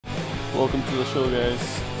Welcome to the show,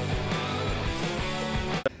 guys.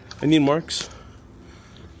 I need marks.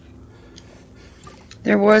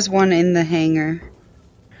 There was one in the hangar.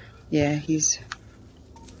 Yeah, he's...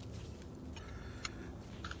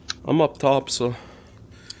 I'm up top, so...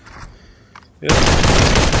 Yeah.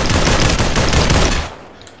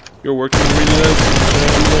 You're working really nice.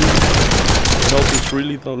 Your health is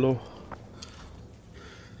really low.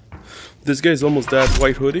 This guy's almost dead.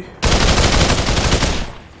 White hoodie.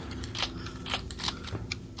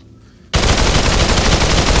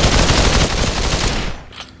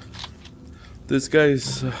 This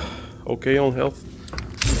guy's okay on health.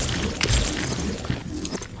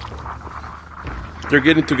 They're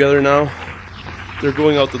getting together now. They're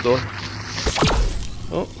going out the door.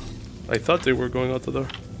 Oh, I thought they were going out the door.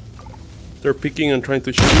 They're peeking and trying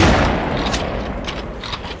to shoot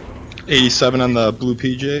me. 87 on the blue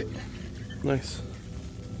PJ. Nice.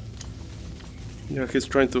 Yeah, he's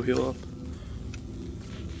trying to heal up.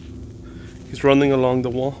 He's running along the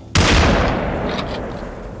wall.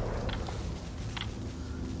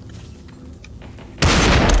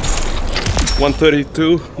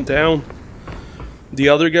 $132 down. The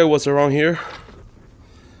other guy was around here.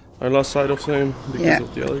 I lost sight of him because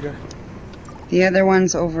of the other guy. The other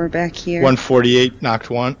one's over back here. 148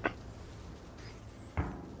 knocked one.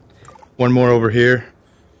 One more over here.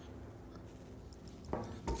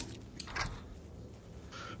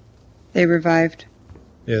 They revived.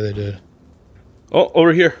 Yeah, they did. Oh,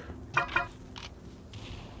 over here.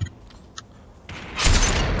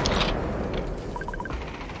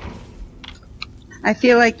 I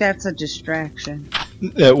feel like that's a distraction.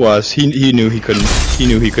 It was. He knew he couldn't. He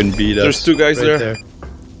knew he couldn't beat us. There's two guys right there.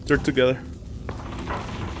 They're together.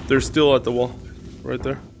 They're still at the wall, right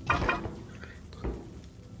there.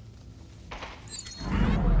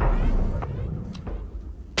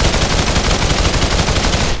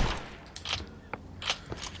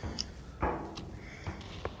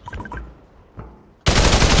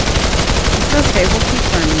 It's okay, we'll keep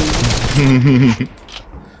running.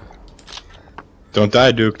 Don't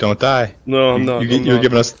die, Duke. Don't die. No, I'm not. You're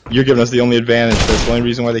giving us the only advantage. That's the only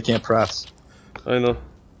reason why they can't press. I know.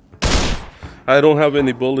 I don't have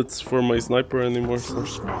any bullets for my sniper anymore. So.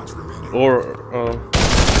 Or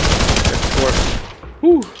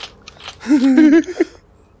Whew.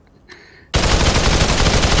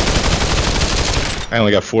 I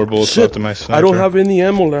only got 4 bullets left in my sniper. I don't have any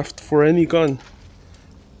ammo left for any gun.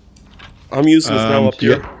 I'm useless now up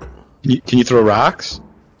here. Can you throw rocks?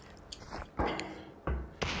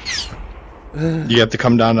 You have to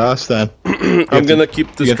come down to us then. I'm gonna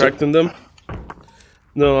keep distracting them.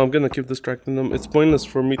 No, I'm gonna keep distracting them. It's pointless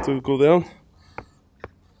for me to go down.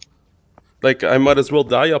 Like, I might as well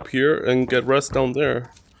die up here and get rest down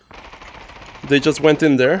there. They just went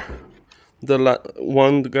in there.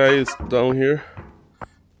 One guy is down here.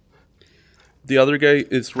 The other guy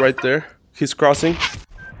is right there. He's crossing.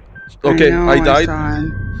 Okay, I died.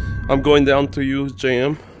 I'm going down to you,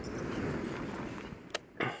 JM.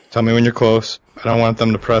 Tell me when you're close. I don't want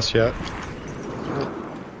them to press yet.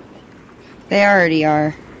 They already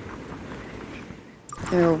are.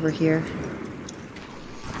 They're over here.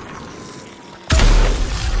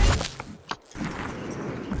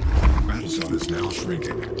 Battle zone is now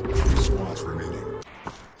shrinking. 3 squads remaining.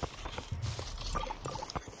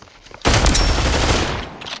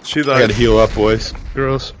 She died. I gotta heal up, boys.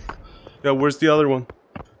 Girls. Yeah, where's the other one?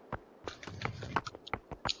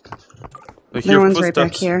 I The hear one's footsteps. right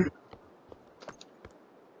back here.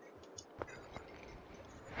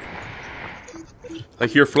 I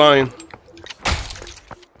hear flying.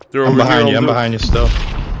 They're I'm over behind here you. I'm behind you still.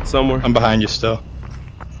 Somewhere. I'm behind you still.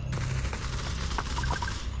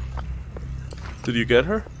 Did you get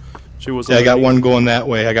her? She was. Yeah, I got one going that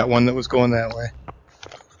way. I got one that was going that way.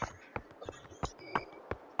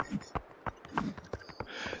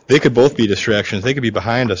 They could both be distractions. They could be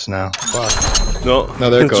behind us now. Fuck. No. No,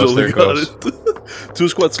 there it goes. There it goes. 2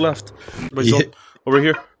 squads left. Over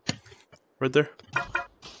here. Right there.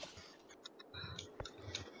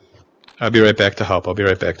 I'll be right back to help. I'll be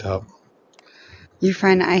right back to help. You're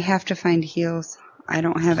fine. I have to find heals. I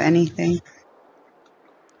don't have anything.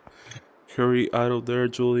 Hurry out of there,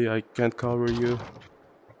 Julie. I can't cover you.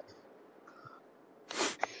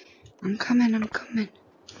 I'm coming. I'm coming.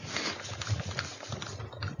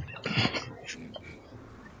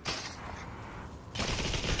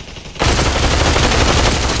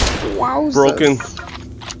 Wowzers. Broken.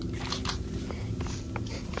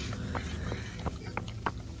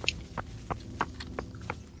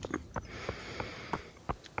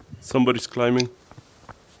 Somebody's climbing.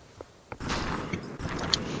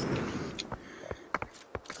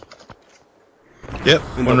 Yep,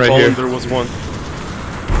 In one the right column, here. there was one.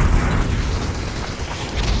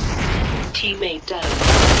 Teammate down.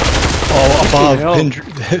 Oh, above. hell?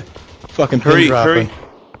 Fucking pin Hurry, dropping. hurry.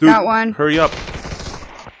 Dude, Got one. hurry up.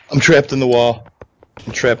 I'm trapped in the wall.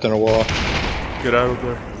 I'm trapped in a wall. Get out of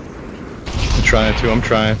there. I'm trying to. I'm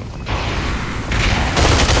trying.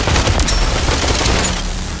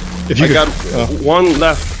 If you I could, got oh, one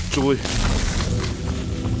left, Julie.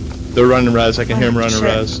 they're running res. I can hear them running shit.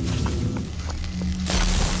 res.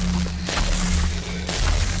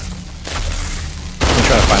 I'm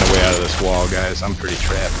trying to find a way out of this wall, guys. I'm pretty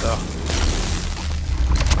trapped, though.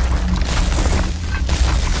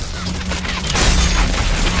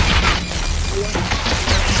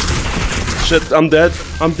 Shit, I'm dead.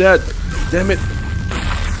 I'm dead. Damn it.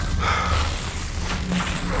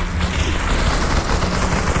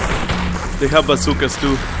 They have bazookas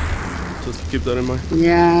too. Just keep that in mind.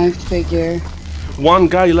 Yeah, I figure. One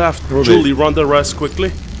guy left. Where are Julie, run the rest quickly.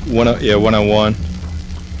 One on one.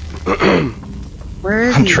 Where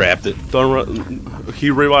is I'm he? trapped. Don't run. He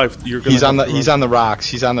revived. You're gonna. He's on the. have to He's run. on the rocks.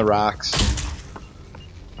 He's on the rocks.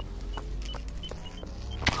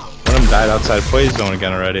 One of them died outside play zone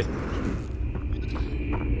again already.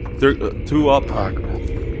 They're two up. Fuck.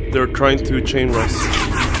 They're trying to chain rest.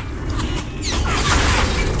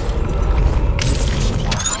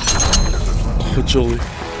 Oh, Julie.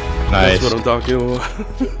 Nice. That's what I'm talking about.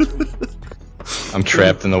 I'm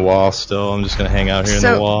trapped in the wall still. I'm just gonna hang out here in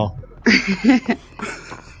the So- wall.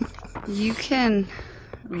 You can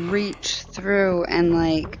reach through and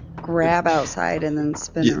like grab outside and then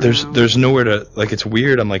spin Yeah, around. there's nowhere to, like, it's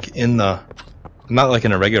weird. I'm like in the, I'm not like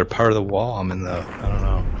in a regular part of the wall. I'm in the, I don't know.